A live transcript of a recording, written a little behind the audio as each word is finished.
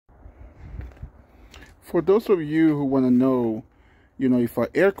For those of you who want to know, if an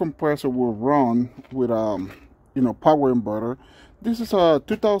air compressor will run with power inverter, this is a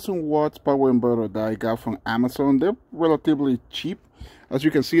 2000 watts power inverter that I got from Amazon. They're relatively cheap. As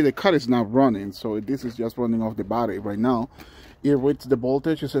you can see, the car is not running, so this is just running off the battery right now. It reads the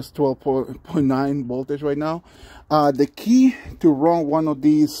voltage. It says 12.9 voltage right now. The key to run one of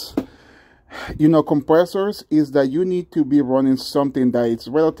these compressors is that you need to be running something that is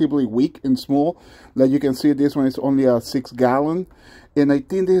relatively weak and small. Like you can see, this one is only a 6 gallon, and I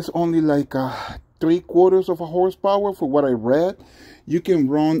think there's only like 3/4 of a horsepower. For what I read, you can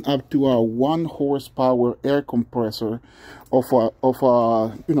run up to a 1 horsepower air compressor of a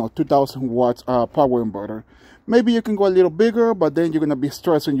 2000 watts power inverter. Maybe you can go a little bigger, but then you're gonna be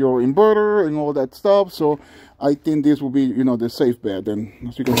stressing your inverter and all that stuff. So I think this will be the safe bet. And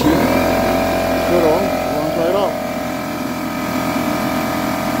as you can see, it runs right off.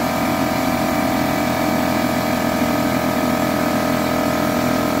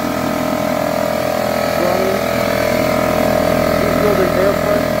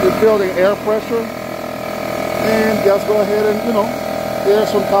 It's building air pressure, and just go ahead and air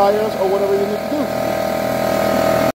some tires or whatever you need to do.